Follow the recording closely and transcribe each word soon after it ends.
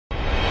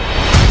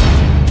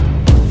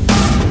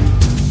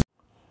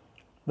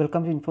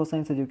Welcome to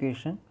infoscience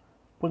education.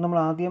 ഇപ്പോൾ നമ്മൾ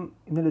ആദ്യം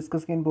ഇന്ന്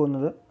ഡിസ്കസ് ചെയ്യാൻ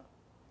പോകുന്നത്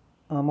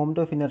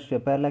മൊമെന്റ് ഓഫ് ഇനർഷ്യ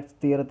പാരലാക്സ്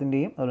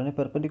തിയറത്തിൻ്റെയും അതുപോലെ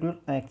പെർപെൻഡിക്കുലർ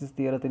ആക്സിസ്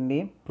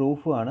തിയറത്തിൻ്റെയും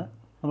പ്രൂഫുമാണ്.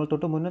 നമ്മൾ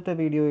തൊട്ട് മുന്നത്തെ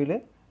വീഡിയോയിൽ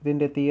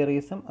ഇതിൻ്റെ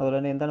തിയറീസും അതുപോലെ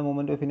തന്നെ എന്താണ്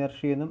മൊമെന്റ് ഓഫ്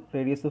ഇനർഷ്യ എന്നും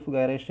റേഡിയസ് ഓഫ്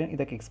ഗൈറേഷൻ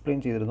ഇതൊക്കെ എക്സ്പ്ലെയിൻ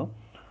ചെയ്തിരുന്നു.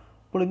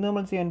 അപ്പോൾ ഇന്ന്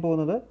നമ്മൾ ചെയ്യാൻ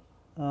പോകുന്നത്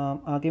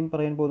ആദ്യം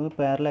പറയാൻ പോകുന്നത്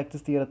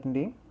പാരലാക്സിസ്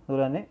തിയറത്തിൻ്റെയും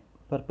അതുപോലെ തന്നെ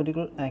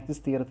പെർപെൻഡിക്കുലർ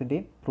ആക്സിസ്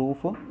തിയറത്തിൻ്റെയും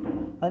പ്രൂഫും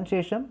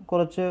അതിനുശേഷം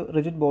കുറച്ച്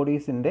റിജിഡ്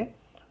ബോഡീസിൻ്റെ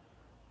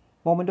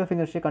മൊമെന്റ് ഓഫ്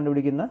ഇനർഷ്യ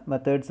കണ്ടുപിടിക്കുന്ന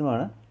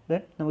മെത്തേഡ്സുമാണ്.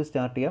 ദെൻ നമുക്ക്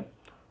സ്റ്റാർട്ട് ചെയ്യാം.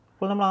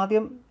 അപ്പോൾ നമ്മൾ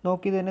ആദ്യം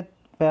നോക്കിയത് തന്നെ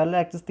പാരലൽ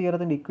ആക്സിസ്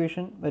തിയറത്തിൻ്റെ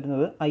ഇക്വേഷൻ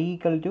വരുന്നത്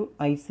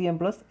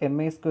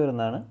I=ICM+MA²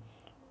 എന്നാണ്.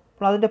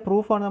 അപ്പോൾ അതിൻ്റെ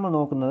പ്രൂഫാണ് നമ്മൾ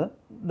നോക്കുന്നത്.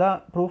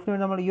 പ്രൂഫിന്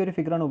വേണ്ടി നമ്മൾ ഈ ഒരു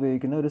ഫിഗറാണ്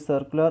ഉപയോഗിക്കുന്നത്, ഒരു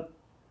സർക്കുലർ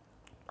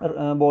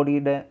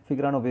ബോഡിയുടെ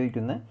ഫിഗറാണ്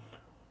ഉപയോഗിക്കുന്നത്.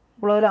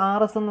 അപ്പോൾ അതിൽ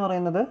RS എന്ന്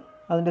പറയുന്നത്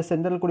അതിൻ്റെ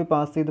സെൻറ്ററിൽ കൂടി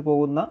പാസ് ചെയ്ത്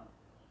പോകുന്ന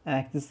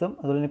ആക്സിസും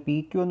അതുപോലെ തന്നെ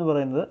PQ എന്ന്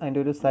പറയുന്നത്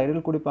അതിൻ്റെ ഒരു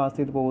സൈഡിൽ കൂടി പാസ്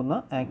ചെയ്ത് പോകുന്ന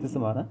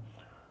ആക്സിസുമാണ്.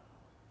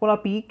 അപ്പോൾ ആ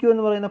PQ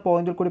എന്ന് പറയുന്ന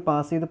പോയിന്റിൽ കൂടി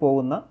പാസ് ചെയ്ത്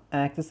പോകുന്ന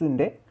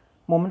ആക്സിസിൻ്റെ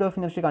മൊമെന്റ് ഓഫ്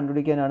ഇനർഷ്യ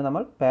കണ്ടുപിടിക്കാനാണ്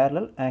നമ്മൾ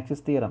പാരലൽ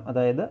ആക്സിസ് തിയറം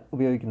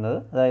ഉപയോഗിക്കുന്നത്.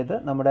 അതായത്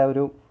നമ്മുടെ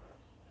ഒരു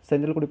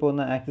സെൻറ്ററിൽ കൂടി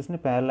പോകുന്ന ആക്സിസിന്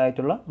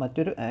പാരലായിട്ടുള്ള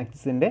മറ്റൊരു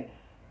ആക്സിസിൻ്റെ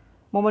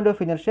മൊമെന്റ്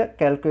ഓഫ് ഇനർഷ്യ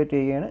കാൽക്കുലേറ്റ്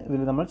ചെയ്യുകയാണ്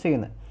ഇതിൽ നമ്മൾ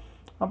ചെയ്യുന്നത്.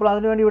 അപ്പോൾ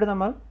അതിനുവേണ്ടി ഇവിടെ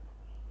നമ്മൾ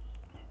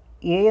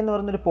എ എന്ന്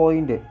പറയുന്നൊരു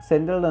പോയിന്റ്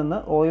സെൻറ്ററിൽ നിന്ന്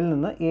ഓയിൽ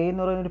നിന്ന് എ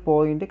എന്ന് പറയുന്നൊരു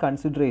പോയിന്റ്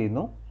കൺസിഡർ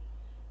ചെയ്യുന്നു.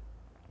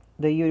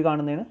 ഇത് ഈ ഒരു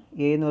കാണുന്നതാണ്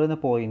എ എന്ന് പറയുന്ന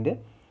പോയിന്റ്.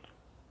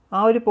 ആ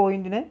ഒരു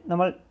പോയിന്റിനെ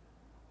നമ്മൾ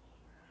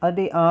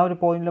അതിൻ്റെ ആ ഒരു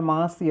പോയിന്റിലെ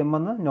മാസ് എം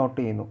എന്ന് നോട്ട്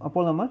ചെയ്യുന്നു.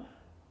 അപ്പോൾ നമ്മൾ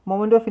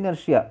മൊമെന്റ് ഓഫ്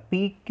ഇനർഷ്യ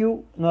PQ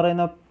എന്ന്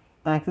പറയുന്ന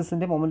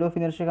ആക്സിസിൻ്റെ മൊമെന്റ് ഓഫ്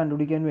ഇനർഷ്യ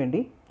കണ്ടുപിടിക്കാൻ വേണ്ടി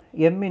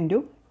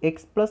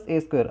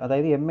m×x+a²,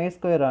 അതായത്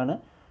MA² ആണ്.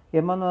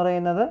 എം എന്ന്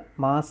പറയുന്നത്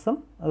മാസും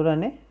അതുപോലെ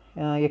തന്നെ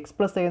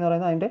x+a എന്ന്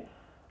പറയുന്നത് അതിൻ്റെ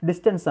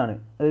ഡിസ്റ്റൻസ് ആണ്.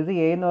 അതായത്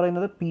എ എന്ന്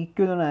പറയുന്നത് PQ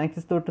എന്ന് പറയുന്ന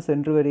ആക്സിസ് തൊട്ട്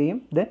സെൻറ്റർ വരെയും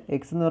ദെൻ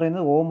എക്സ് എന്ന്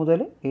പറയുന്നത് O മുതൽ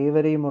A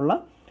വരെയുമുള്ള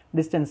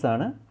ഡിസ്റ്റൻസ്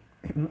ആണ്.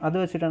 അത്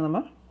വെച്ചിട്ടാണ്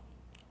നമ്മൾ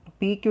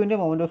PQൻ്റെ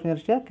മൊമെന്റ് ഓഫ്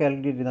ഇനർഷ്യ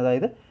കാൽക്കുലേറ്റ് ചെയ്യുന്നത്.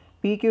 അതായത്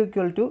PQ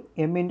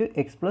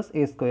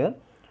m×x+a².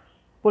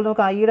 ഇപ്പോൾ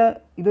നമുക്ക് ഐയുടെ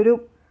ഇതൊരു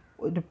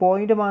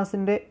പോയിൻ്റ്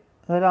മാസിൻ്റെ,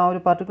 അതായത് ആ ഒരു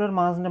പർട്ടിക്കുലർ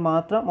മാസിൻ്റെ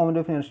മാത്രം മൊമെന്റ്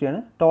ഓഫ് ഇനർഷ്യയാണ്.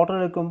 ടോട്ടൽ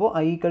എടുക്കുമ്പോൾ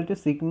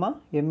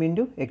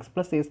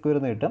I=σm×x+a²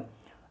 എന്ന് കിട്ടും.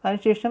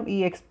 അതിനുശേഷം ഈ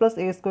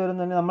x+a²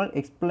 എന്ന് തന്നെ നമ്മൾ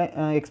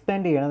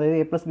എക്സ്പാൻഡ് ചെയ്യണം, അതായത്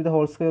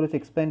a+b² വെച്ച്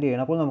എക്സ്പാൻഡ്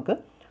ചെയ്യണം. അപ്പോൾ നമുക്ക്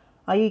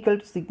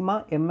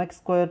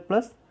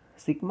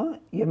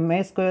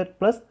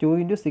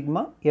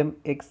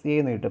I=σmx²+σma²+2×σmxa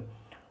എന്ന് കിട്ടും.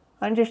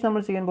 അതിനുശേഷം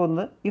നമ്മൾ ചെയ്യാൻ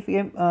പോകുന്നത്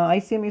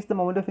ICM is the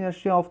moment of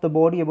inertia of the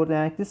body about the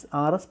axis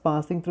RS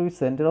passing through its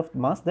center of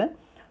mass, then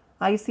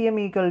ICM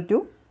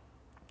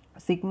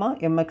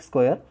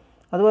 =σmx².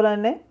 അതുപോലെ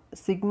തന്നെ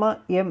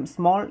m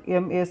സ്മോൾ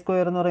ma²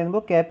 എന്ന്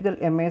പറയുമ്പോൾ ക്യാപിറ്റൽ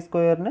MA²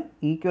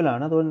 ഈക്വൽ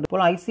ആണ്. അതുകൊണ്ട്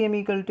ഇപ്പോൾ ICM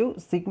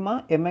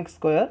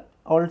 =σmx²,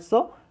 also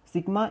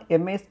σma²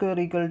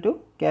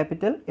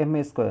 capital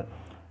MA².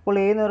 അപ്പോൾ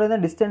A എന്ന് പറയുന്ന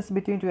ഡിസ്റ്റൻസ്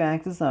ബിറ്റ്വീൻ ടു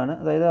ആക്സിസ് ആണ്.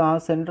 അതായത് ആ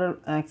സെൻട്രൽ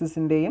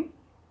ആക്സിസിൻ്റെയും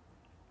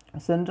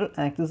സെൻട്രൽ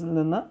ആക്സിസിൽ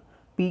നിന്ന്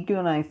PQ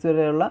എന്ന ആക്സിസ്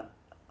വരെയുള്ള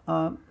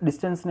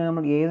ഡിസ്റ്റൻസിനെ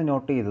നമ്മൾ A എന്ന്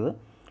നോട്ട് ചെയ്തത്.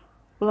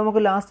 അപ്പോൾ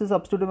നമുക്ക് ലാസ്റ്റ്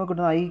സബ്സ്റ്റിറ്റ്യൂട്ട് ചെയ്യുമ്പോൾ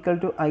കിട്ടുന്നത്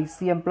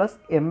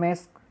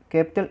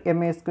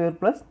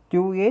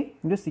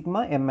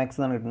I=ICM+MA²+2A×σmx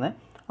എന്നാണ് കിട്ടുന്നത്.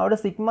 അവിടെ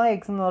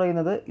σx എന്ന്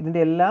പറയുന്നത് ഇതിൻ്റെ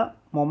എല്ലാ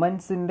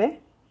മൊമെൻറ്റ്സിൻ്റെ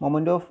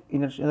മൊമെന്റ് ഓഫ്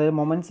ഇനർഷ്യ, അതായത്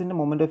മൊമെൻറ്റ്സിൻ്റെ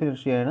മൊമെന്റ് ഓഫ്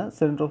ഇനർഷ്യയാണ്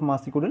സെൻറ്റർ ഓഫ്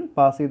മാസിൽ കൂടി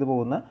പാസ് ചെയ്ത്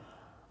പോകുന്ന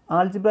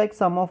algebraic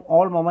some of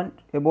all moment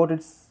about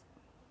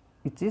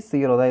it is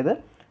 0. അതായത്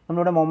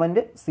നമ്മളിവിടെ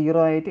മൊമെൻറ്റ് 0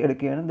 ആയിട്ട്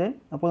എടുക്കുകയാണ്. ദെൻ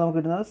അപ്പോൾ നമുക്ക്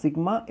കിട്ടുന്നത്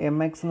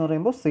σmx എന്ന്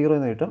പറയുമ്പോൾ 0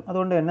 എന്ന് കിട്ടും.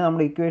 അതുകൊണ്ട് തന്നെ നമ്മൾ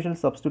ഇക്വേഷൻ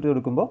സബ്സ്റ്റിറ്റ്യൂട്ട്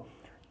എടുക്കുമ്പോൾ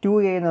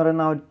 2a എന്ന്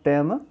പറയുന്ന ആ ഒരു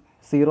ടേം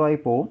 0 ആയി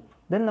പോകും.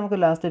 ദെൻ നമുക്ക്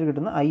ലാസ്റ്റ് ആയിട്ട്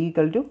കിട്ടുന്ന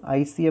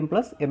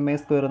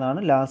I=ICM+MA² എന്നാണ്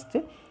ലാസ്റ്റ്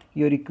ഈ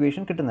ഒരു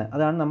ഇക്വേഷൻ കിട്ടുന്നത്.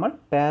 അതാണ് നമ്മൾ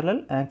പാരലൽ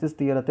ആക്സിസ്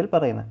തിയറത്തിൽ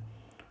പറയുന്നത്.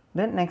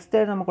 ദെൻ നെക്സ്റ്റ്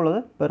ആയിട്ട് നമുക്കുള്ളത്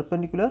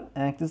പെർപെൻഡിക്കുലർ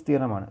ആക്സിസ്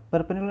തിയറമാണ്.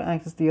 പെർപെൻഡിക്കുലർ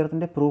ആക്സിസ്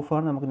തിയറത്തിൻ്റെ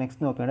പ്രൂഫാണ് നമുക്ക്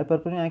നെക്സ്റ്റ് നോക്കേണ്ടത്.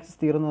 പെർപെൻഡിക്കുലർ ആക്സിസ്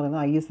തിയറം എന്ന്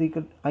പറയുന്നത്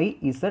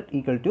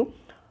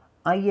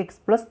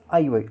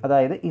IZ=IX+IY,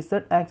 അതായത് Z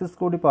ആക്സിസ്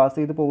കൂടി പാസ്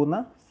ചെയ്ത് പോകുന്ന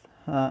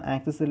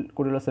ആക്സിസിൽ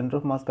കൂടിയുള്ള സെൻറ്റർ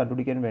ഓഫ് മാസ്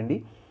കണ്ടുപിടിക്കാൻ വേണ്ടി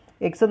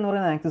X എന്ന്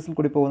പറയുന്ന ആക്സിസിൽ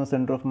കൂടി പോകുന്ന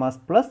centre of mass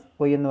plus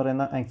Y എന്ന്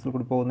പറയുന്ന ആക്സിസിൽ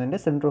കൂടി പോകുന്നതിൻ്റെ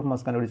സെൻറ്റർ ഓഫ്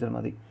മാസ് കണ്ടുപിടിച്ചാൽ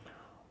മതി.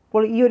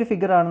 അപ്പോൾ ഈ ഒരു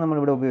ഫിഗറാണ്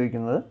നമ്മളിവിടെ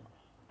ഉപയോഗിക്കുന്നത്.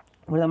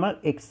 ഇവിടെ നമ്മൾ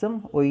Xഉം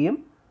Yയും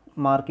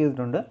മാർക്ക്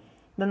ചെയ്തിട്ടുണ്ട്.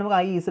 ദെൻ നമുക്ക്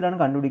IZ ആണ്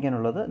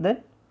കണ്ടുപിടിക്കാനുള്ളത്. Then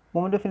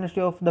moment of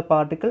inertia of the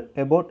particle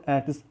about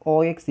axis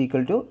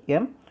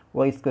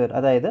OX=my².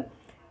 അതായത്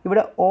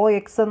ഇവിടെ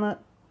OX എന്ന്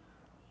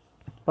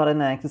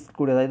പറയുന്ന ആക്സിസ്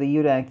കൂടി, അതായത് ഈ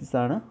ഒരു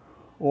ആക്സിസാണ്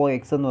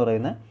OX എന്ന്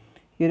പറയുന്നത്.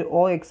 ഈ ഒരു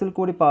OXൽ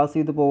കൂടി പാസ്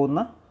ചെയ്ത് പോകുന്ന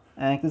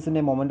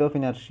ആക്സിസിൻ്റെ മൊമെന്റ് ഓഫ്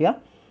ഇനർഷ്യ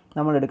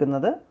നമ്മൾ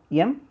എടുക്കുന്നത്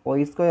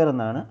my²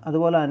 എന്നാണ്.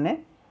 അതുപോലെ തന്നെ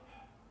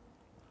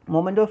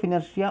moment of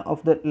inertia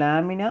of the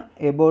lamina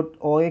about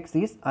OX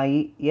is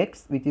IX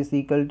which is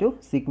equal to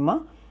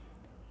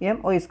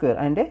σmy².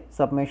 അതിൻ്റെ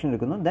സബ്മേഷൻ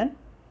എടുക്കുന്നു. ദെൻ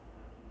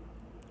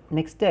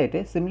നെക്സ്റ്റ് ആയിട്ട്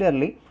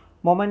similarly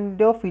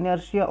moment of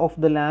inertia of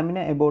the lamina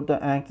about the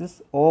axis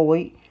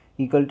OY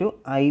equal to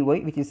IY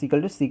which is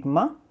equal to σmx².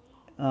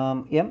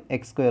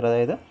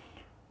 അതായത്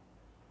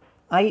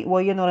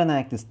IY എന്ന് പറയുന്ന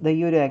axis, ഈ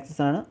ഒരു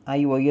ആക്സിസാണ്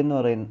IY എന്ന്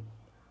പറയുന്നത്.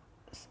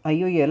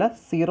 IY അല്ല,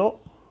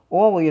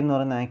 0OY എന്ന്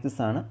പറയുന്ന ആക്സിസ്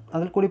ആണ്.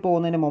 അതിൽ കൂടി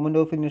പോകുന്നതിൻ്റെ മൊമെന്റ്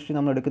ഓഫ് ഇനർഷ്യ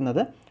നമ്മൾ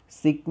എടുക്കുന്നത്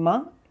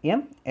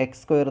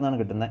σmx² എന്നാണ്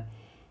കിട്ടുന്നത്.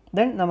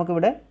 ദെൻ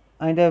നമുക്കിവിടെ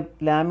അതിൻ്റെ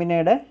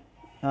ലാമിനയുടെ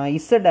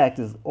ഇസഡ്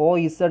ആക്സിസ് ഒ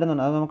ഇസഡ് എന്ന്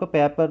പറഞ്ഞാൽ അത് നമുക്ക്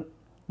പേപ്പർ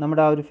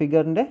നമ്മുടെ ആ ഒരു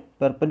ഫിഗറിൻ്റെ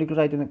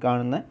പെർപെൻഡിക്കുലറായിട്ട്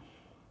കാണുന്ന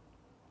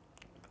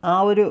ആ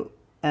ഒരു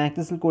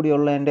ആക്സിസിൽ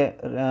കൂടിയുള്ള എൻ്റെ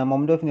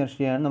മൊമെൻറ്റ് ഓഫ്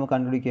ഇനർഷ്യയാണ് നമുക്ക്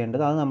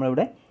കണ്ടുപിടിക്കേണ്ടത്. അത്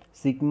നമ്മളിവിടെ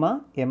സിഗ്മ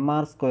എം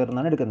ആർ സ്ക്വയർ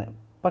എന്നാണ് എടുക്കുന്നത്.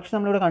 പക്ഷേ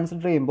നമ്മളിവിടെ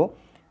കൺസിഡർ ചെയ്യുമ്പോൾ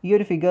ഈ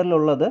ഒരു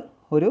ഫിഗറിലുള്ളത്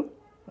ഒരു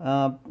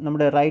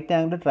നമ്മുടെ റൈറ്റ്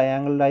ആംഗിൾ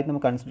ട്രയാംഗിളായിട്ട്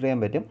നമുക്ക് കൺസിഡർ ചെയ്യാൻ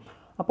പറ്റും.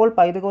 അപ്പോൾ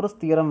പൈതഗോറസ്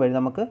തിയറം വഴി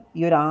നമുക്ക്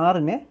ഈ ഒരു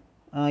ആറിനെ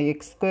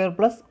X square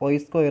plus Y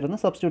square എന്ന്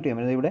സബ്സ്റ്റിറ്റ്യൂട്ട് ചെയ്യാൻ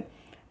പറ്റും. ഇവിടെ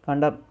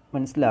കണ്ടാൽ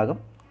മനസ്സിലാകും.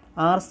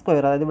 ആർ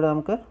സ്ക്വയർ, അതായത് ഇവിടെ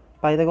നമുക്ക്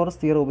പൈതഗോറസ്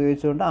തിയറം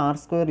ഉപയോഗിച്ചുകൊണ്ട് R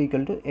square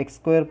equal to X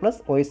square plus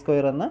Y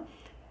square എന്ന്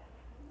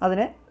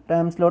അതിനെ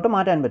ടേംസിലോട്ട്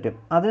മാറ്റാൻ പറ്റും.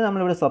 അതിന്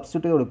നമ്മളിവിടെ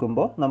സബ്സ്റ്റിറ്റ്യൂട്ട് ചെയ്ത്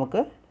കൊടുക്കുമ്പോൾ നമുക്ക്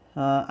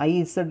ഐ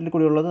ഇസഡിൽ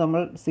കൂടിയുള്ളത്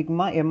നമ്മൾ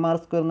സിഗ്മ എം ആർ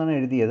സ്ക്വയർ എന്നാണ്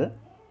എഴുതിയത്.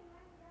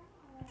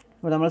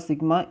 ഇവിടെ നമ്മൾ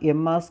സിഗ്മ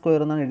എം ആർ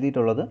സ്ക്വയർ എന്നാണ്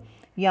എഴുതിയിട്ടുള്ളത്.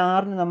 ഈ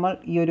ആറിന് നമ്മൾ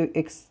ഈ ഒരു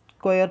X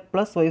square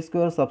plus Y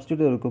square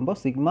substitute ചെയ്ത് കൊടുക്കുമ്പോൾ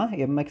sigma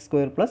M X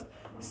square plus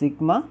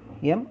sigma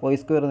M Y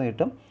square എന്ന്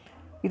കിട്ടും.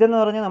 ഇതെന്ന്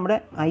പറഞ്ഞാൽ നമ്മുടെ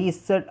ഐ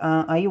ഇസഡ്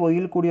ഐ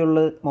വൈയിൽ കൂടിയുള്ള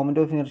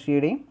മൊമെൻറ്റ് ഓഫ്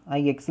ഇനർഷ്യയുടെയും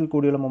ഐ എക്സിൽ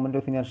കൂടിയുള്ള മൊമെൻറ്റ്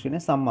ഓഫ്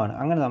ഇനർഷ്യയുടെയും സമ്മാണ്.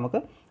 അങ്ങനെ നമുക്ക്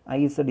I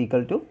Z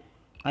equal to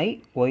I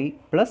Y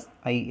plus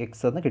I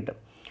X എന്ന് കിട്ടും.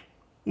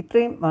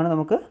 ഇത്രയും ആണ്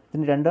നമുക്ക്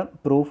ഇതിന് രണ്ട്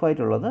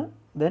പ്രൂഫായിട്ടുള്ളത്.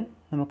 ദെൻ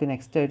നമുക്ക്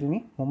നെക്സ്റ്റ് ആയിട്ട് ഇനി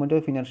moment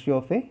of inertia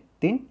of A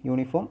thin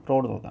uniform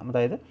road നോക്കാം.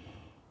 അതായത്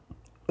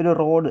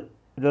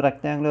ഒരു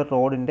റെക്റ്റാങ്കുലർ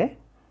റോഡിൻ്റെ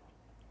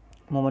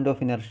മൊമെൻറ്റ്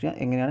ഓഫ് ഇനർഷ്യ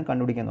എങ്ങനെയാണ്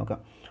കണ്ടുപിടിക്കാൻ നോക്കാം.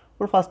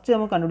 അപ്പോൾ ഫസ്റ്റ്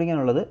നമുക്ക്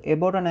കണ്ടുപിടിക്കാനുള്ളത്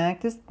about an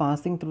axis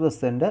passing through the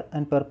centre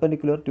and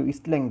perpendicular to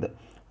its length.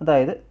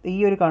 അതായത് ഈ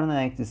ഒരു കാണുന്ന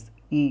ആക്സിസ്,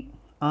 ഈ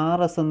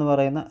ആർ എസ് എന്ന്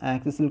പറയുന്ന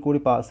ആക്സിസിൽ കൂടി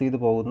പാസ് ചെയ്ത്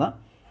പോകുന്ന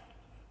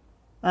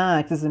ആ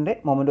ആക്സിസിൻ്റെ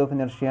മൊമെൻറ്റ് ഓഫ്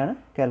ഇനർഷ്യയാണ്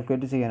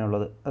കാൽക്കുലേറ്റ്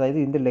ചെയ്യാനുള്ളത്. അതായത്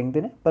ഇതിൻ്റെ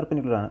ലെങ്തിന്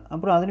പെർപെൻഡിക്കുലർ ആണ്.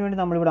 അപ്പോൾ അതിനുവേണ്ടി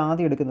നമ്മളിവിടെ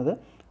ആദ്യം എടുക്കുന്നത്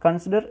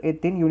consider A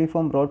thin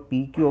uniform road P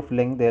Q of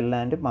length L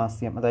and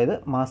mass M. അതായത്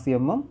മാസ്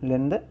എമ്മും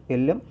ലെങ്ത്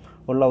എല്ലും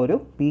ഉള്ള ഒരു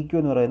പി ക്യു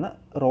എന്ന് പറയുന്ന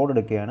റോഡ്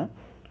എടുക്കുകയാണ്.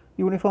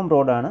 യൂണിഫോം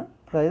റോഡാണ്,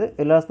 അതായത്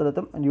എല്ലാ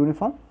സ്ഥലത്തും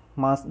യൂണിഫോം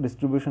മാസ്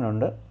ഡിസ്ട്രിബ്യൂഷൻ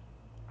ഉണ്ട്.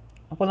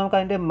 അപ്പോൾ നമുക്ക്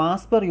അതിൻ്റെ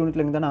മാസ് പെർ യൂണിറ്റ്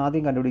ലെങ്താണ്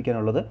ആദ്യം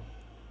കണ്ടുപിടിക്കാനുള്ളത്.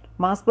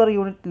 Mass per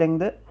unit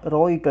length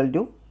rho equal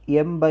to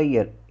M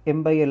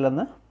by L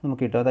എന്ന്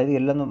നമുക്ക് കിട്ടും. അതായത്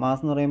എൽ എന്ന്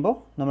മാസ് എന്ന് പറയുമ്പോൾ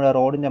നമ്മുടെ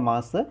റോഡിൻ്റെ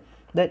മാസ്,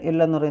 ദെൻ എൽ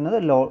എന്ന് പറയുന്നത്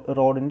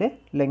റോഡിൻ്റെ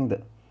ലെങ്ത്.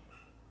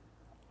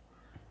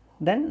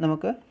 ദെൻ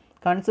നമുക്ക്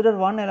consider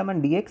one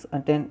element D X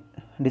at an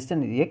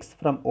distance D X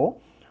from O.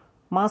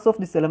 Mass of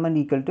this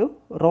element equal to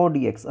rho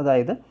D X.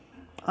 അതായത്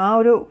ആ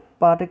ഒരു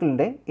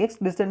പാർട്ടിക്കിളിൻ്റെ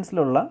എക്സ്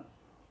ഡിസ്റ്റൻസിലുള്ള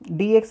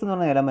ഡി എക്സ് എന്ന്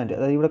പറയുന്ന എലമെൻറ്റ്,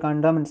 അതായത് ഇവിടെ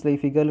കണ്ടാൽ മനസ്സിലായി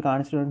ഫിഗറിൽ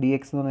കാണിച്ചിട്ടുണ്ട് ഡി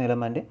എക്സ് എന്ന് പറയുന്ന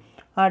എലമെൻറ്റ്.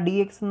 ആ ഡി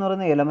എക്സ് എന്ന്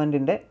പറയുന്ന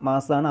എലമെൻറ്റിൻ്റെ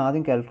മാസാണ്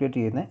ആദ്യം കാൽക്കുലേറ്റ്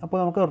ചെയ്യുന്നത്. അപ്പോൾ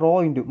നമുക്ക് rho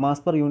into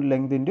mass per unit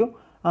length into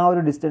ആ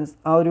ഒരു ഡിസ്റ്റൻസ്,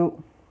 ആ ഒരു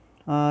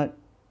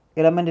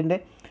എലമെൻറ്റിൻ്റെ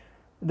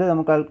ഇത്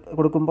നമുക്ക്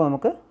കൊടുക്കുമ്പോൾ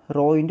നമുക്ക്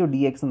റോ ഇൻറ്റു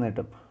ഡി എക്സ് എന്ന്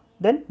കിട്ടും.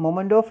 Then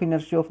moment of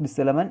inertia of this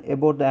element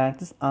about the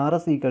axis R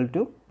S equal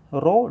to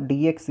rho D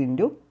X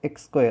into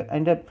X square.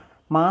 അതിൻ്റെ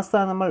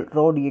മാസാണ് നമ്മൾ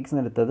റോ ഡി എക്സ്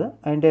എന്ന് എടുത്തത്.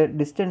 അതിൻ്റെ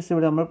ഡിസ്റ്റൻസ്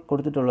ഇവിടെ നമ്മൾ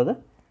കൊടുത്തിട്ടുള്ളത്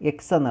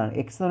എക്സ് എന്നാണ്.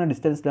 എക്സ് എന്ന് പറഞ്ഞ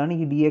ഡിസ്റ്റൻസിലാണ്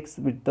ഈ ഡി എക്സ്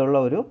വിട്ടുള്ള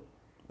ഒരു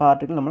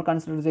പാർട്ടിക്കിൾ നമ്മൾ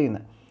കൺസിഡർ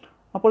ചെയ്യുന്നത്.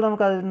 അപ്പോൾ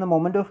നമുക്ക് അതിൽ നിന്ന്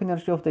moment of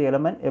inertia of the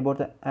element about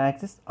the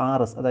axis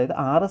R S, അതായത്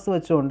ആർ എസ്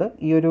വെച്ചുകൊണ്ട്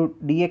ഈ ഒരു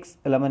D X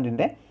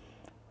എലമെൻറ്റിൻ്റെ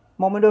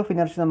moment of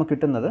inertia നമുക്ക്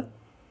കിട്ടുന്നത്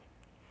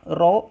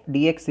raw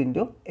D X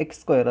into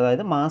X square,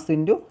 അതായത് mass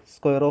into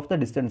square of the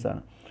distance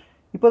ആണ്.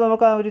 ഇപ്പോൾ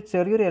നമുക്ക് ആ ഒരു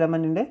ചെറിയൊരു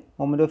എലമെൻറ്റിൻ്റെ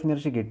മൊമെൻറ്റ് ഓഫ്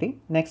ഇനർഷ്യ കിട്ടി.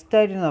 നെക്സ്റ്റ്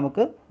ആയിട്ട്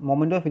നമുക്ക്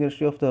moment of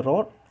inertia of the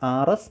road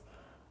R S,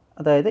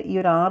 അതായത് ഈ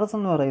ഒരു ആർ എസ്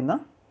എന്ന് പറയുന്ന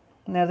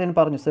നേരത്തെ ഞാൻ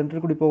പറഞ്ഞു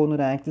സെൻറ്ററിൽ കൂടി പോകുന്ന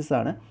ഒരു ആക്സിസ്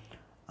ആണ്.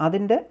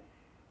 അതിൻ്റെ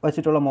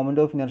വച്ചിട്ടുള്ള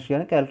മൊമെൻറ്റ് ഓഫ്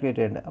ഇനർഷ്യയാണ് കാൽക്കുലേറ്റ്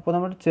ചെയ്യേണ്ടത്. അപ്പോൾ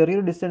നമ്മൾ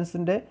ചെറിയൊരു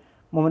ഡിസ്റ്റൻസിൻ്റെ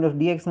മൊമെൻറ്റ് ഓഫ്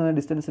ഡി എക്സ് എന്ന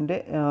ഡിസ്റ്റൻസിൻ്റെ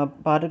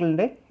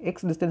പാർട്ടിക്കിളിൻ്റെ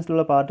എക്സ്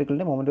ഡിസ്റ്റൻസിലുള്ള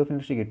പാർട്ടിക്കിളിൻ്റെ മൊമെൻറ്റ് ഓഫ്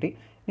ഇനർഷ്യ കിട്ടി.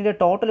 ഇതിൻ്റെ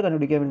ടോട്ടൽ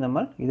കണ്ടുപിടിക്കാൻ വേണ്ടി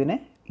നമ്മൾ ഇതിനെ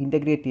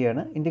ഇൻറ്റഗ്രേറ്റ്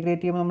ചെയ്യുകയാണ്.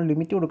 ഇൻറ്റഗ്രേറ്റ് ചെയ്യുമ്പോൾ നമ്മൾ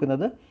ലിമിറ്റ്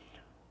കൊടുക്കുന്നത്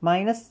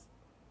minus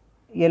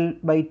L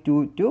by two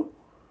two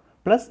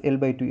plus L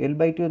by two. L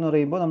by two എന്ന്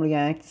പറയുമ്പോൾ നമ്മൾ ഈ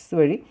ആക്സിസ്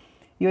വഴി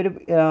ഈ ഒരു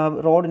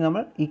റോഡ്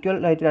നമ്മൾ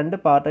ഈക്വൽ ആയിട്ട് രണ്ട്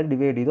പാർട്ടായിട്ട്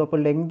ഡിവൈഡ് ചെയ്തു.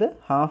 അപ്പോൾ ലെങ്ത്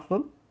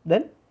ഹാഫും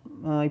ദെൻ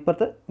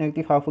ഇപ്പുറത്ത്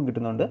നെഗറ്റീവ് ഹാഫും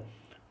കിട്ടുന്നുണ്ട്.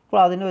 അപ്പോൾ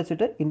അതിനെ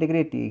വെച്ചിട്ട്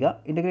ഇൻറ്റഗ്രേറ്റ് ചെയ്യുക.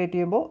 ഇൻറ്റഗ്രേറ്റ്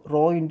ചെയ്യുമ്പോൾ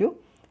rho into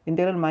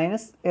integral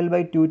minus L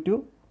by two two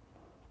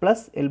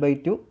plus L by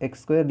two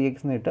X square D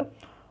X എന്ന് കിട്ടും.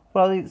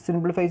 അപ്പോൾ അത്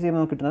സിംപ്ലിഫൈ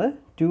ചെയ്യുമ്പോൾ നമുക്ക് കിട്ടുന്നത്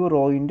 2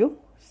 rho into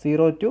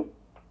 0 to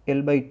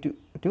L by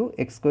two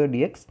X square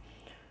D X.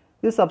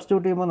 ഇത്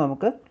സബ്സ്റ്റിറ്റ്യൂട്ട് ചെയ്യുമ്പോൾ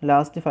നമുക്ക്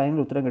ലാസ്റ്റ് ഫൈനൽ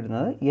ഉത്തരം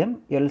കിട്ടുന്നത് എം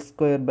എൽ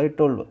സ്ക്വയർ ബൈ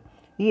 12.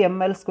 ഈ എം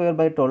എൽ സ്ക്വയർ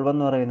ബൈ 12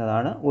 എന്ന്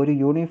പറയുന്നതാണ് ഒരു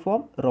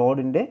യൂണിഫോം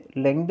റോഡിൻ്റെ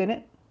ലെങ്തിന്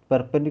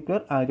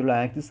പെർപെൻഡിക്കുലർ ആയിട്ടുള്ള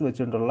ആക്സിസ്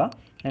വെച്ചുകൊണ്ടുള്ള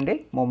എൻ്റെ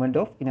മൊമെൻറ്റ്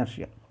ഓഫ്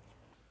ഇനർഷ്യ.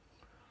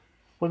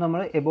 അപ്പോൾ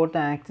നമ്മൾ about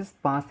the axis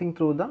passing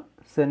through the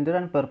centre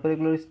and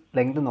perpendicular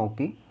length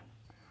നോക്കി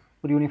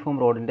ഒരു യൂണിഫോം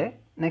റോഡിൻ്റെ.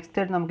 നെക്സ്റ്റ്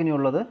ആയിട്ട്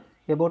നമുക്കിനിയുള്ളത്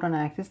about an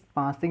axis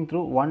passing through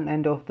one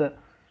end of the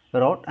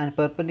road and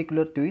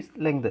perpendicular two is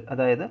length.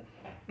 അതായത്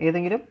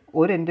ഏതെങ്കിലും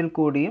ഒരു എൻഡിൽ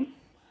കൂടിയും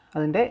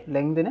അതിൻ്റെ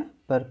ലെങ്തിന്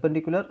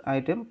പെർപെൻഡിക്കുലർ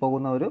ആയിട്ടും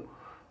പോകുന്ന ഒരു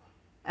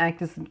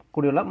ആക്സിസ്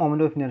കൂടിയുള്ള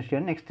മൊമെൻറ്റ് ഓഫ്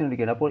ഇനർഷ്യയാണ് നെക്സ്റ്റ്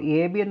കണ്ടുപിടിക്കേണ്ടത്. അപ്പോൾ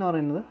എ ബി എന്ന്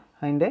പറയുന്നത്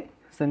അതിൻ്റെ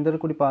സെൻറ്ററിൽ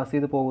കൂടി പാസ്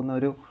ചെയ്ത് പോകുന്ന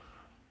ഒരു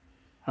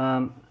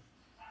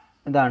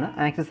ഇതാണ്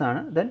ആക്സിസ്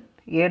ആണ്. Then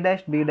A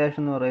dash B dash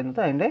എന്ന് പറയുന്നത്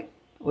അതിൻ്റെ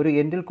ഒരു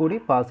എൻഡിൽ കൂടി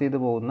പാസ് ചെയ്ത്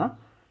പോകുന്ന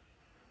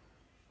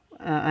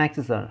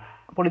ആക്സിസ് ആണ്.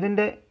 അപ്പോൾ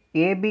ഇതിൻ്റെ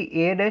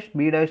എ ഡാഷ്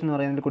ബി ഡാഷ് എന്ന്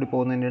പറയുന്നതിൽ കൂടി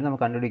പോകുന്നതിനാണ്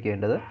നമുക്ക്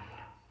കണ്ടുപിടിക്കേണ്ടത്.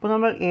 അപ്പോൾ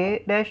നമ്മൾ എ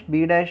ഡാഷ്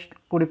ബി ഡാഷ്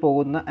കൂടി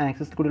പോകുന്ന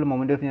ആക്സിസ് കൂടിയുള്ള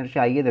മൊമെൻറ്റ് ഓഫ്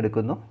ഇനർഷ്യ ഐ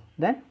എടുക്കുന്നു.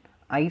 ദെൻ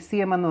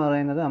ICM എന്ന്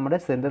പറയുന്നത് നമ്മുടെ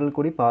സെൻറ്ററിൽ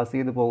കൂടി പാസ്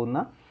ചെയ്ത് പോകുന്ന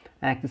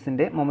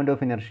ആക്സിസിൻ്റെ മൊമെൻറ്റ്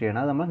ഓഫ് ഇനർഷ്യയാണ്.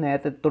 അത് നമ്മൾ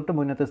നേരത്തെ തൊട്ട്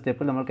മുന്നത്തെ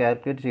സ്റ്റെപ്പിൽ നമ്മൾ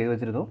കാൽക്കുലേറ്റ് ചെയ്ത്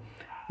വെച്ചിരുന്നു,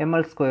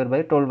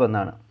 ml²/12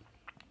 എന്നാണ്.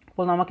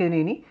 അപ്പോൾ നമുക്കിതിനെ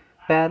ഇനി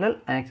പാരലൽ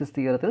ആക്സിസ്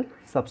തിയറത്തിൽ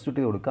സബ്സ്റ്റിറ്റ്യൂട്ട്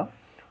ചെയ്ത് കൊടുക്കാം.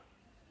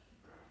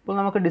 അപ്പോൾ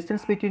നമുക്ക്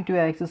ഡിസ്റ്റൻസ് ബിറ്റ്വീൻ ടു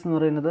ആക്സിസ് എന്ന്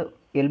പറയുന്നത്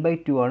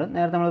L/2 ആണ്.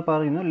 നേരത്തെ നമ്മൾ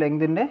പറയുന്നു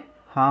ലെങ്തിൻ്റെ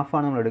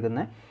ഹാഫാണ് നമ്മൾ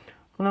എടുക്കുന്നത്.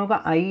 അപ്പോൾ നമുക്ക്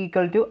I =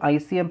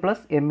 ICM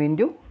 + m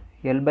 ×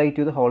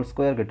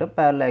 L/2² കിട്ടും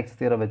പാരലൽ ആക്സിസ്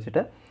തിയറം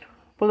വെച്ചിട്ട്.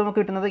 അപ്പോൾ നമുക്ക്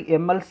കിട്ടുന്നത്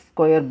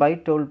ml²/12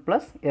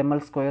 +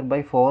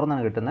 ml²/4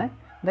 എന്നാണ് കിട്ടുന്നത്.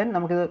 ദെൻ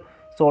നമുക്കിത്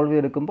സോൾവ്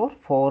ചെയ്തെടുക്കുമ്പോൾ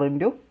 4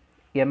 ×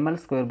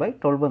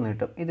 ml²/12 എന്ന്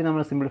കിട്ടും. ഇത്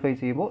നമ്മൾ സിംപ്ലിഫൈ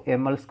ചെയ്യുമ്പോൾ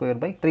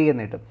ml²/3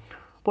 എന്ന് കിട്ടും.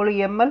 അപ്പോൾ ഈ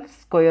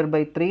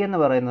ml²/3 എന്ന്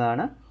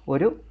പറയുന്നതാണ്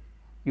ഒരു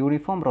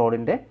യൂണിഫോം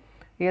റോഡിൻ്റെ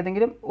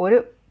ഏതെങ്കിലും ഒരു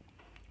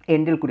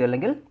എൻഡിൽ കൂടി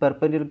അല്ലെങ്കിൽ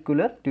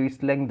പെർപെൻഡിക്കുലർ ടു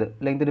ഇറ്റ്സ്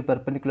ലെങ്തിന്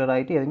പെർപെൻഡിക്കുലർ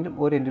ആയിട്ട് ഏതെങ്കിലും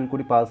ഒരു എൻഡിൽ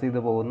കൂടി പാസ് ചെയ്ത്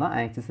പോകുന്ന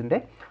ആക്സിസിൻ്റെ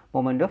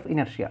മൊമെൻറ്റ് ഓഫ്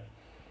ഇനർഷ്യ.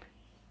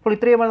 അപ്പോൾ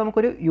ഇത്രയുമാണ്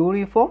നമുക്കൊരു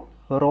യൂണിഫോം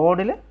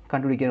റോഡിൽ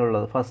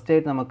കണ്ടുപിടിക്കാനുള്ളത്. ഫസ്റ്റ്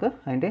ആയിട്ട് നമുക്ക്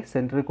അതിൻ്റെ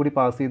സെൻറ്ററിൽ കൂടി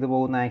പാസ് ചെയ്ത്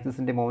പോകുന്ന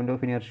ആക്സിസിൻ്റെ മൊമെൻറ്റ്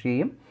ഓഫ്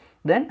ഇനർഷ്യയും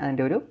ദെൻ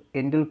അതിൻ്റെ ഒരു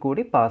എൻഡിൽ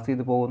കൂടി പാസ്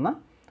ചെയ്ത് പോകുന്ന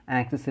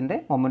ആക്സിസിൻ്റെ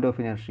മൊമെൻറ്റ് ഓഫ്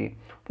ഇനർഷ്യയും.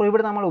 അപ്പോൾ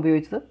ഇവിടെ നമ്മൾ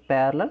ഉപയോഗിച്ചത്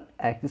പാരലൽ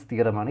ആക്സിസ്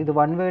തിയറമാണ്. ഇത്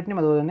 1 വേർഡിനും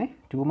അതുപോലെ തന്നെ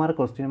 2 മാർക്ക്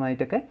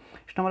ക്വസ്റ്റ്യനുമായിട്ടൊക്കെ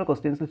ഇഷ്ടംപോലെ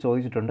ക്വസ്റ്റ്യൻസിൽ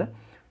ചോദിച്ചിട്ടുണ്ട്.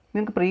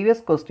 നിങ്ങൾക്ക്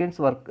പ്രീവിയസ് ക്വസ്റ്റ്യൻസ്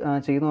വർക്ക്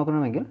ചെയ്ത്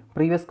നോക്കണമെങ്കിൽ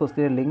പ്രീവിയസ്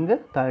ക്വസ്റ്റ്യൻ ലിങ്ക്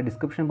താഴെ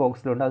ഡിസ്ക്രിപ്ഷൻ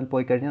ബോക്സിലുണ്ട്. അതിൽ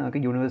പോയി കഴിഞ്ഞാൽ നമുക്ക്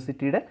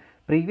യൂണിവേഴ്സിറ്റിയുടെ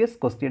പ്രീവിയസ്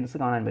ക്വസ്റ്റ്യൻസ്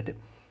കാണാൻ പറ്റും.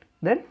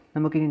 ദെൻ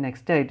നമുക്കിനി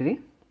നെക്സ്റ്റ് ആയിട്ട്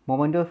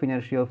moment of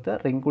inertia of the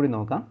ring കൂടി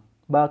നോക്കാം.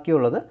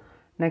 ബാക്കിയുള്ളത്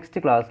നെക്സ്റ്റ്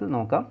ക്ലാസ്സിൽ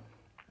നോക്കാം.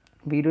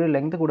 വീഡിയോയുടെ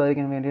ലെങ്ത്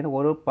കൂടാതിരിക്കാൻ വേണ്ടിയാണ്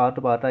ഓരോ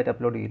പാർട്ടായിട്ട്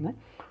അപ്ലോഡ് ചെയ്യുന്നത്.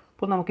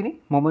 അപ്പോൾ നമുക്കിനി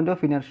moment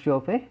of inertia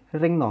of A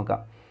ring നോക്കാം.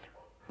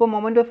 അപ്പോൾ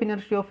moment of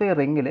inertia of A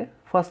റിംഗിൽ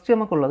first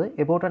നമുക്കുള്ളത്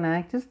about an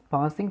axis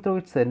passing through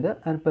it's centre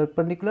and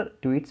perpendicular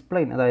to its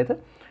plain. അതായത്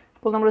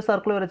ഇപ്പോൾ നമ്മൾ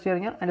സർക്കിൾ വരച്ച്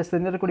കഴിഞ്ഞാൽ അതിൻ്റെ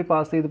സെൻറ്ററിൽ കൂടി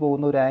പാസ് ചെയ്ത്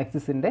പോകുന്ന ഒരു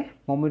ആക്സിസിൻ്റെ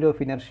മൊമെൻറ്റ് ഓഫ്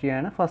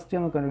ഇനർഷ്യയാണ് ഫസ്റ്റ്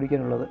നമുക്ക്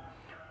കണ്ടുപിടിക്കാനുള്ളത്.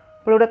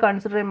 അപ്പോൾ ഇവിടെ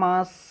consider A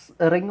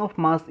ring of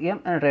mass M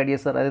and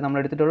radius R. അതായത് നമ്മൾ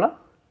എടുത്തിട്ടുള്ള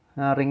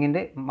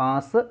റിങ്ങിൻ്റെ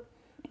മാസ്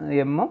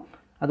എമ്മും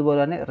അതുപോലെ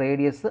തന്നെ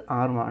റേഡിയസ്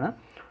ആറുമാണ്.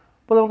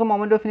 അപ്പോൾ നമുക്ക്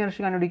മൊമെൻറ്റ് ഓഫ്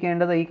ഇനർഷ്യ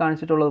കണ്ടുപിടിക്കേണ്ടത് ഈ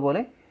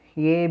കാണിച്ചിട്ടുള്ളതുപോലെ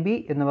AB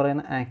എന്ന്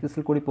പറയുന്ന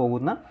ആക്സിസിൽ കൂടി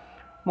പോകുന്ന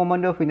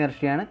മൊമെൻറ്റ് ഓഫ്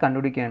ഇനർഷ്യയാണ്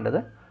കണ്ടുപിടിക്കേണ്ടത്.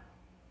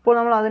 അപ്പോൾ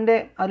നമ്മൾ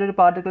അതിലൊരു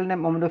പാർട്ടിക്കിളിൻ്റെ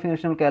മൊമെൻറ്റ് ഓഫ്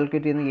ഇനർഷ്യ നമ്മൾ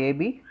കാൽക്കുലേറ്റ് ചെയ്യുന്നത്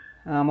AB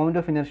moment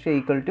of inertia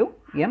 =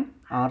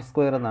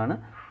 mr² എന്നാണ്.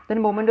 Then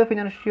moment of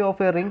inertia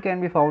of A ring can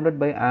be founded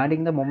by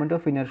adding the moment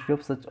of inertia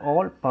of such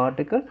all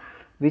particle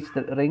which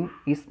the ring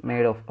is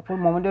made of. അപ്പോൾ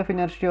moment of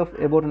inertia of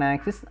about an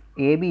axis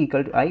AB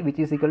 = I which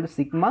is equal to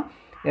sigma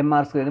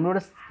mr².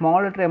 നമ്മളിവിടെ small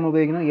letter M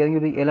ഉപയോഗിക്കുന്നത്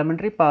ഏതെങ്കിലും ഒരു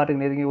elementary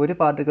particle ഏതെങ്കിലും ഒരു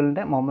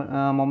പാർട്ടിക്കിളിൻ്റെ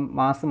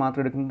mass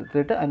മാത്രം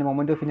എടുത്തിട്ട് അതിൻ്റെ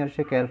മൊമെൻറ്റ് ഓഫ്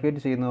ഇനർഷ്യ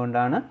കാൽക്കുലേറ്റ്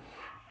ചെയ്യുന്നതുകൊണ്ടാണ്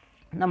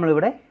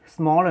നമ്മളിവിടെ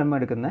സ്മോൾ M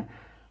എടുക്കുന്നത്.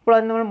 അപ്പോൾ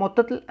അതിന് നമ്മൾ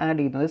മൊത്തത്തിൽ ആഡ്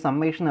ചെയ്യുന്നത്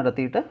സമ്മേഷൻ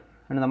നടത്തിയിട്ട്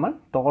ആണ് നമ്മൾ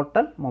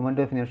total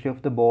moment of inertia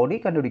of the body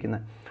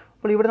കണ്ടുപിടിക്കുന്നത്.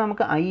 അപ്പോൾ ഇവിടെ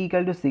നമുക്ക് I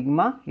 =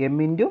 sigma m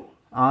 ×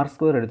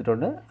 r²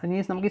 എടുത്തിട്ടുണ്ട്.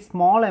 മീൻസ് നമുക്ക് ഈ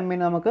സ്മോൾ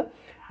എമ്മിന് നമുക്ക്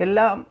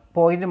എല്ലാ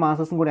പോയിൻ്റ്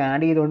മാസസും കൂടി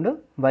ആഡ് ചെയ്തുകൊണ്ട്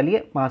വലിയ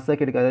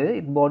മാസ്സാക്കി എടുക്കുക,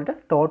 അതായത് ബോഡിയുടെ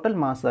ടോട്ടൽ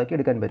മാസ്സാക്കി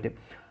എടുക്കാൻ പറ്റും.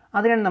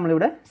 അതിനാണ്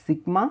നമ്മളിവിടെ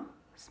sigma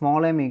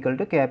small m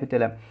 =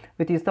 capital M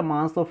which is the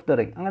mass of the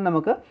ring. അങ്ങനെ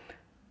നമുക്ക്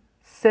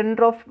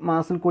സെൻറ്റർ ഓഫ്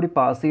മാസിൽ കൂടി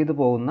പാസ് ചെയ്ത്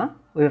പോകുന്ന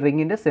ഒരു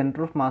റിങ്ങിൻ്റെ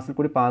സെൻറ്റർ ഓഫ് മാസിൽ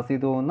കൂടി പാസ്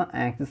ചെയ്ത് പോകുന്ന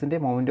ആക്സിസിൻ്റെ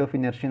മൊമെൻറ്റ് ഓഫ്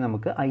ഇനർഷ്യ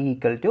നമുക്ക് I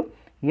 =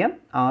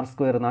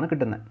 mr² എന്നാണ്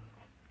കിട്ടുന്നത്.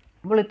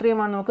 അപ്പോൾ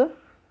ഇത്രയുമാണ് നമുക്ക്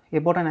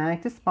about an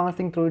axis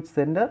passing through it's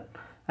centre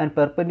and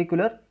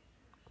perpendicular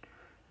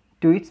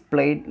to its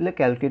പ്ലെയിനിൽ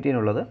കാൽക്കുലേറ്റ്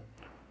ചെയ്യാനുള്ളത്.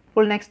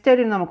 അപ്പോൾ നെക്സ്റ്റ്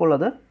ആയിട്ട്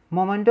നമുക്കുള്ളത്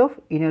moment of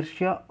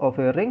inertia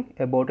of A ring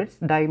about it's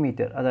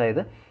diameter.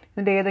 അതായത്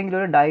ഇതിൻ്റെ ഏതെങ്കിലും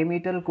ഒരു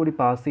ഡയമീറ്ററിൽ കൂടി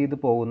പാസ് ചെയ്ത്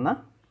പോകുന്ന,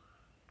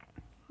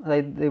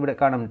 അതായത് ഇവിടെ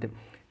കാണാൻ പറ്റും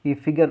ഈ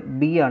ഫിഗർ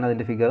B ആണ്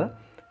അതിൻ്റെ ഫിഗർ.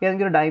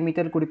 ഏതെങ്കിലും ഒരു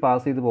ഡയമീറ്ററിൽ കൂടി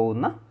പാസ് ചെയ്ത്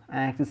പോകുന്ന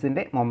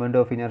ആക്സിസിൻ്റെ മൊമെൻറ്റ്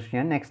ഓഫ്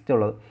ഇനർഷ്യയാണ് നെക്സ്റ്റ്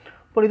ഉള്ളത്.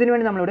 അപ്പോൾ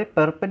ഇതിനുവേണ്ടി നമ്മളിവിടെ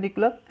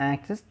പെർപെൻഡിക്കുലർ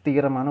ആക്സിസ്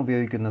തിയറമാണ്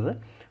ഉപയോഗിക്കുന്നത്.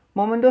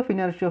 Moment of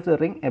inertia of the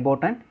ring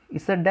about an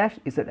Z'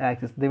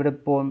 axis. ഇതിവിടെ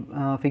ഇപ്പോൾ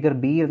ഫിഗർ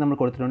B നമ്മൾ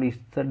കൊടുത്തിട്ടുണ്ട്.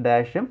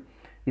 Z'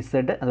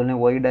 Z, അതുപോലെ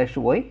Y',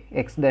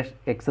 X'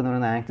 എന്ന്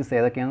പറയുന്ന ആക്സിസ്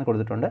ഏതൊക്കെയാണെന്ന്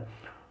കൊടുത്തിട്ടുണ്ട്.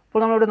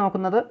 അപ്പോൾ നമ്മളിവിടെ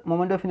നോക്കുന്നത്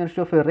moment of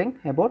inertia of A ring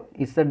about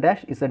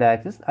Z'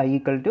 axis I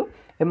 =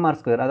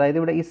 mr². അതായത്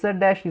ഇവിടെ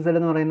Z'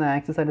 എന്ന് പറയുന്ന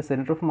ആക്സിസ് അതിൻ്റെ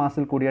സെൻറ്റർ ഓഫ്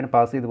മാസിൽ കൂടിയാണ്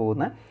പാസ് ചെയ്ത്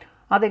പോകുന്നത്.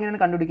 അതെങ്ങനെയാണ്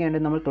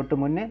കണ്ടുപിടിക്കേണ്ടത് നമ്മൾ തൊട്ട്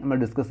മുന്നേ നമ്മൾ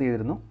ഡിസ്കസ്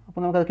ചെയ്തിരുന്നു.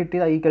 അപ്പോൾ നമുക്കത്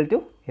കിട്ടിയത് I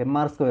 =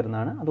 mr²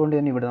 എന്നാണ്. അതുകൊണ്ട്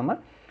തന്നെ ഇവിടെ നമ്മൾ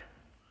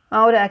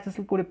ആ ഒരു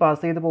ആക്സിസിൽ കൂടി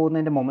പാസ് ചെയ്ത്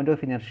പോകുന്നതിൻ്റെ moment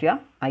of inertia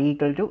I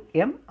 =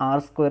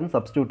 mr²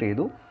 substitute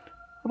ചെയ്തു.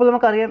 അപ്പോൾ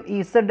നമുക്കറിയാം ഈ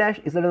Z'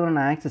 എന്ന്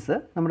പറയുന്ന ആക്സിസ്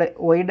നമ്മുടെ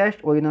Y'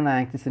 എന്ന് പറയുന്ന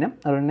ആക്സിസിനും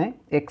അതുപോലെ തന്നെ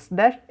X'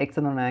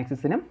 എന്ന് പറയുന്ന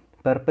ആക്സിസിനും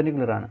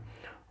പെർപെൻഡിക്കുലർ ആണ്.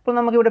 അപ്പോൾ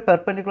നമുക്കിവിടെ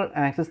പെർപെൻഡിക്കുലർ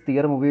ആക്സിസ്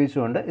തിയറം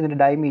ഉപയോഗിച്ചുകൊണ്ട് ഇതിൻ്റെ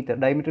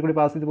ഡയമീറ്റർ കൂടി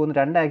പാസ് ചെയ്ത് പോകുന്ന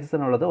രണ്ട്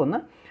ആക്സിസാണ് ഉള്ളത്. ഒന്ന്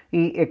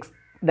ഈ X'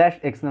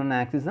 എന്ന് പറയുന്ന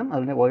ആക്സിസും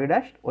അതുപോലെ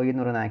Y'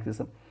 എന്ന് പറയുന്ന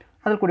ആക്സിസും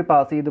അതിൽ കൂടി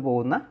പാസ് ചെയ്ത്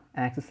പോകുന്ന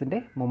ആക്സിസിൻ്റെ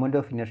മൊമെൻറ്റ്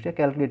ഓഫ് ഇനർഷ്യ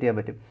കാൽക്കുലേറ്റ് ചെയ്യാൻ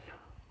പറ്റും.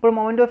 അപ്പോൾ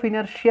moment of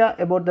inertia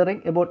about the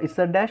ring about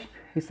Z'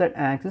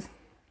 axis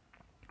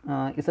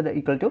Z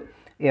 =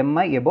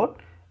 mi about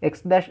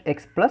X'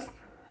 plus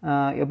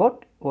about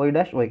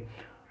Y'.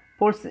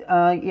 അപ്പോൾ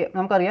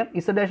നമുക്കറിയാം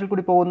ഇസഡ് ഡാഷിൽ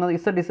കൂടി പോകുന്നത്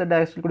ഇസഡ്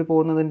ഡാഷിൽ കൂടി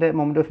പോകുന്നതിൻ്റെ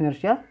മൊമെൻറ്റ് ഓഫ്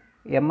ഇനർഷ്യ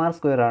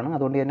mr² ആണ്.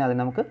 അതുകൊണ്ട് തന്നെ അതിന്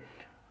നമുക്ക്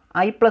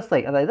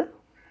I+i അതായത്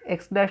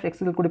എക്സ് ഡാഷ്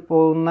എക്സിൽ കൂടി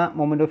പോകുന്ന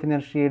മൊമെൻറ്റ് ഓഫ്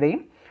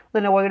ഇനർഷ്യയുടെയും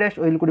അതുപോലെ വൈ ഡാഷ്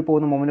ഒയിൽ കൂടി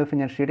പോകുന്ന മൊമെൻറ്റ് ഓഫ്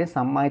ഇനർഷ്യയുടെയും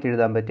സമ്മായിട്ട്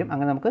എഴുതാൻ പറ്റും.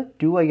 അങ്ങനെ നമുക്ക്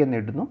 2i എന്ന്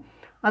എഴുതുന്നു.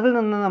 അതിൽ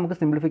നിന്ന് നമുക്ക്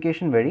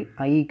സിംപ്ലിഫിക്കേഷൻ വഴി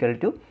I =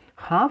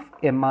 ½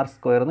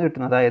 mr² എന്ന്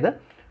കിട്ടുന്നു. അതായത്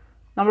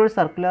നമ്മളൊരു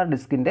സർക്കുലർ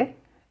ഡിസ്കിൻ്റെ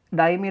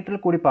ഡയമീറ്ററിൽ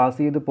കൂടി പാസ്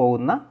ചെയ്ത്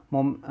പോകുന്ന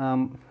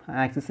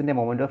ആക്സിസിൻ്റെ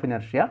മൊമെൻറ്റ് ഓഫ്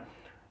ഇനർഷ്യ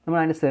നമ്മൾ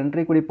അതിൻ്റെ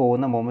സെൻറ്ററിൽ കൂടി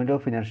പോകുന്ന മൊമെൻറ്റ്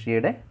ഓഫ്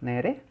ഇനർഷ്യയുടെ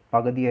നേരെ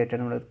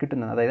പകുതിയായിട്ടാണ് നമ്മൾ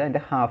കിട്ടുന്നത്. അതായത്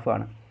അതിൻ്റെ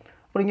ഹാഫാണ്.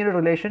 അപ്പോൾ ഇങ്ങനൊരു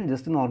റിലേഷൻ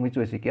ജസ്റ്റ് ഒന്ന് ഓർമ്മിച്ച്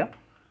വെച്ചിരിക്കുക.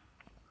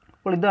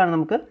 അപ്പോൾ ഇതാണ്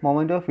നമുക്ക്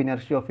moment of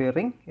inertia of A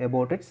ring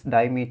about it's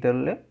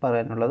ഡയമീറ്ററിൽ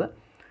പറയാനുള്ളത്.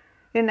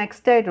 ഇനി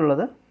നെക്സ്റ്റ്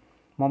ആയിട്ടുള്ളത്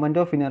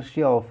moment of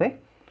inertia of A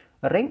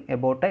ring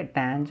about A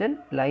tangent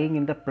lying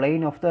in the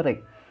plain of the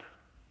ring.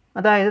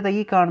 അതായത്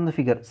ഈ കാണുന്ന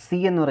ഫിഗർ സി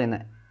എന്ന്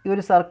പറയുന്നത് ഈ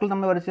ഒരു സർക്കിൾ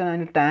നമ്മൾ വരച്ചാൽ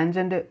അതിന്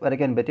ടാൻജൻറ്റ്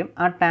വരയ്ക്കാൻ പറ്റും.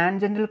 ആ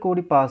ടാൻജൻറ്റിൽ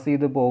കൂടി പാസ്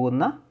ചെയ്ത്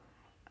പോകുന്ന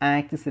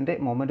ആക്സിസിൻ്റെ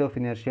മൊമെൻറ്റ് ഓഫ്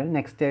ഇനർഷ്യ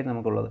നെക്സ്റ്റ് ആയിട്ട്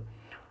നമുക്കുള്ളത്.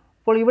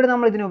 അപ്പോൾ ഇവിടെ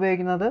നമ്മൾ ഇതിന്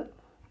ഉപയോഗിക്കുന്നത്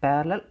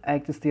പാരലൽ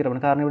ആക്സിസ്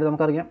തിയറമാണ്. കാരണം ഇവിടെ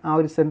നമുക്കറിയാം ആ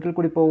ഒരു സെൻട്രൽ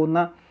കൂടി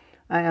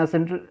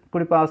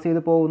പാസ്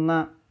ചെയ്ത് പോകുന്ന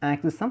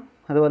ആക്സിസും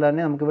അതുപോലെ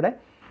തന്നെ നമുക്കിവിടെ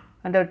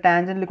അതിൻ്റെ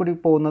ടാൻജൻറ്റിൽ കൂടി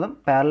പോകുന്നതും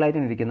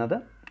പാരലായിട്ടാണ് ഇരിക്കുന്നത്.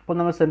 അപ്പോൾ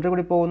നമ്മൾ സെൻട്രൽ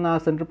കൂടി പോകുന്ന ആ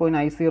സെൻട്രൽ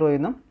പോയിൻറ്റ് I0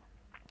 എന്നും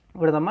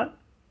ഇവിടെ നമ്മൾ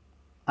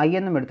I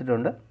എന്നും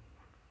എടുത്തിട്ടുണ്ട്.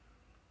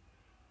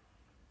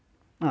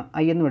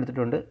 I എന്നും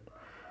എടുത്തിട്ടുണ്ട്.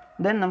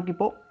 ദെൻ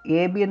നമുക്കിപ്പോൾ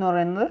AB എന്ന്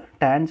പറയുന്നത്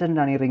ടാൻജൻ്റ്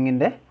ആണ് ഈ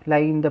റിങ്ങിൻ്റെ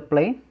ലൈ in the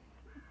plain.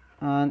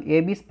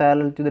 AB is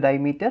parallel to the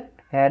diameter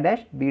A',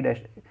 B'.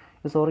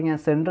 Sorry, ഞാൻ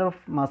സെൻറ്റർ ഓഫ്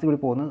മാസിൽ കൂടി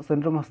പോകുന്നത്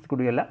സെൻറ്റർ ഓഫ് മാസിൽ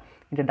കൂടിയല്ല,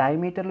 ഇതിൻ്റെ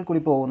ഡയമീറ്ററിൽ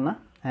കൂടി പോകുന്ന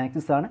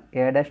ആക്സിസാണ്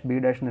A', B'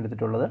 എന്ന്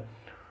എടുത്തിട്ടുള്ളത്.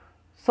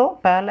 സോ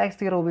പാരലൽ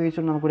ആക്സിസ് തിയറം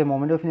ഉപയോഗിച്ചുകൊണ്ട് നമുക്കിവിടെ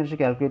മൊമെൻറ്റ് ഓഫ് ഇനർഷ്യ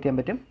കാൽക്കുലേറ്റ് ചെയ്യാൻ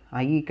പറ്റും.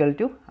 I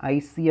 =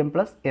 ICM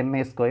 +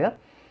 MA².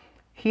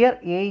 Here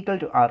A =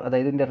 R,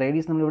 അതായത് ഇതിൻ്റെ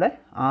റേഡിയസ് നമ്മളിവിടെ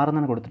R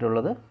എന്നാണ്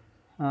കൊടുത്തിട്ടുള്ളത്.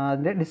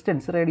 അതിൻ്റെ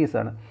ഡിസ്റ്റൻസ് റേഡിയസ്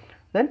ആണ്.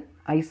 ദെൻ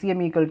ICM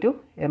 =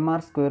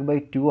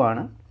 mr²/2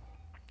 ആണ്.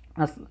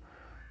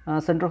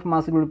 സെൻറ്റർ ഓഫ്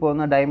മാസിൽ കൂടി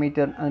പോകുന്ന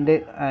ഡയമീറ്റർ അതിൻ്റെ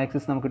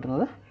ആക്സിസ് നമുക്ക്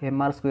കിട്ടുന്നത്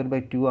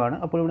mr²/2 ആണ്.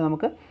 അപ്പോൾ ഇവിടെ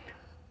നമുക്ക്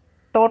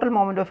total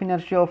moment of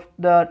inertia of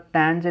the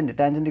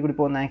tangent കൂടി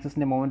പോകുന്ന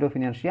ആക്സിസിൻ്റെ moment of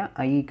inertia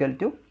I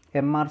 =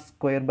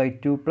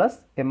 mr²/2 +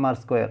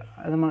 mr².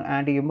 അത് നമ്മൾ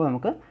ആഡ് ചെയ്യുമ്പോൾ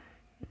നമുക്ക്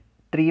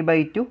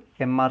 3/2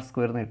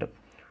 mr² എന്ന് കിട്ടും.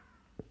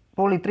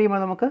 അപ്പോൾ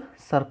ഇത്രയുമാണ് നമുക്ക്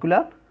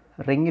സർക്കുലർ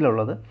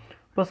റിങ്ങിലുള്ളത്.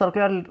 ഇപ്പോൾ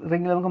സർക്കുലർ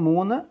റിങ്ങിൽ നമുക്ക്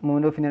 3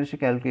 മൊമെൻറ്റ് ഓഫ് ഇനർഷ്യ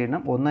കാൽക്കുലേറ്റ്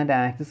ചെയ്യണം. ഒന്ന് അതിൻ്റെ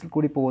ആക്സിസിൽ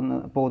കൂടി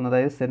പോകുന്നത്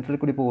അതായത് സെൻട്രൽ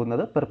കൂടി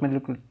പോകുന്നത്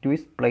പെർപെൻഡിക്കുലർ ടു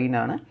ഇസ് പ്ലെയിൻ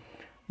ആണ്.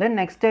 ദെൻ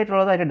നെക്സ്റ്റ്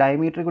ആയിട്ടുള്ളത് അതിൻ്റെ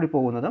ഡയമീറ്ററിൽ കൂടി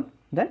പോകുന്നതും.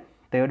 ദെൻ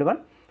തേർഡ് വൺ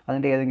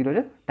അതിൻ്റെ ഏതെങ്കിലും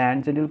ഒരു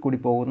ടാൻജൻറ്റിൽ കൂടി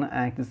പോകുന്ന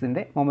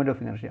ആക്സിസിൻ്റെ മൊമെൻറ്റ്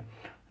ഓഫ് ഇനർഷ്യ.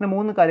 അങ്ങനെ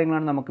 3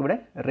 കാര്യങ്ങളാണ് നമുക്കിവിടെ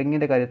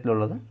റിങ്ങിൻ്റെ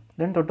കാര്യത്തിലുള്ളത്.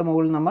 ദെൻ തൊട്ട്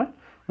മുകളിൽ നമ്മൾ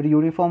ഒരു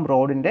യൂണിഫോം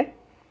റോഡിൻ്റെ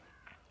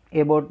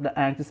about the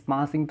axis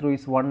passing through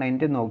is 1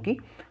 end നോക്കി.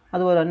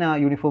 അതുപോലെ തന്നെ ആ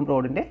യൂണിഫോം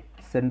റോഡിൻ്റെ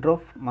സെൻറ്റർ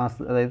ഓഫ് മാസ്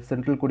അതായത്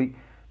സെൻട്രൽ കൂടി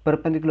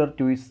perpendicular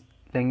two is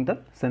length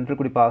central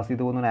കൂടി പാസ്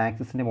ചെയ്ത് പോകുന്ന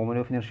ആക്സിസിൻ്റെ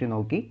മൊമെൻറ്റ് ഓഫ് ഇനർഷ്യ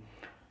നോക്കി.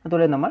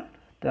 അതുപോലെ നമ്മൾ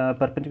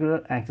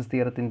പെർപെൻഡിക്കുലർ ആക്സിസ്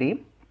തിയറത്തിൻ്റെയും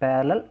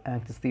പാരലൽ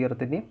ആക്സിസ്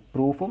തിയറത്തിൻ്റെയും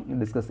പ്രൂഫും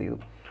ഡിസ്കസ് ചെയ്തു.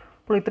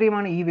 അപ്പോൾ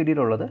ഇത്രയുമാണ് ഈ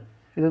വീഡിയോയിലുള്ളത്.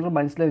 ഇത് നിങ്ങൾ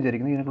മനസ്സിലായി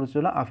വിചാരിക്കുന്നു.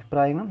 ഇതിനെക്കുറിച്ചുള്ള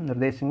അഭിപ്രായങ്ങളും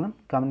നിർദ്ദേശങ്ങളും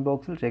കമൻറ്റ്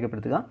ബോക്സിൽ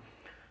രേഖപ്പെടുത്തുക.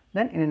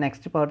 ദെൻ ഇനി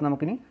നെക്സ്റ്റ് പാർട്ട്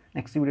നമുക്കിനി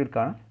നെക്സ്റ്റ് വീഡിയോയിൽ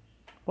കാണാം.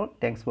 അപ്പോൾ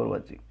താങ്ക്സ് ഫോർ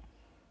വാച്ചിങ്.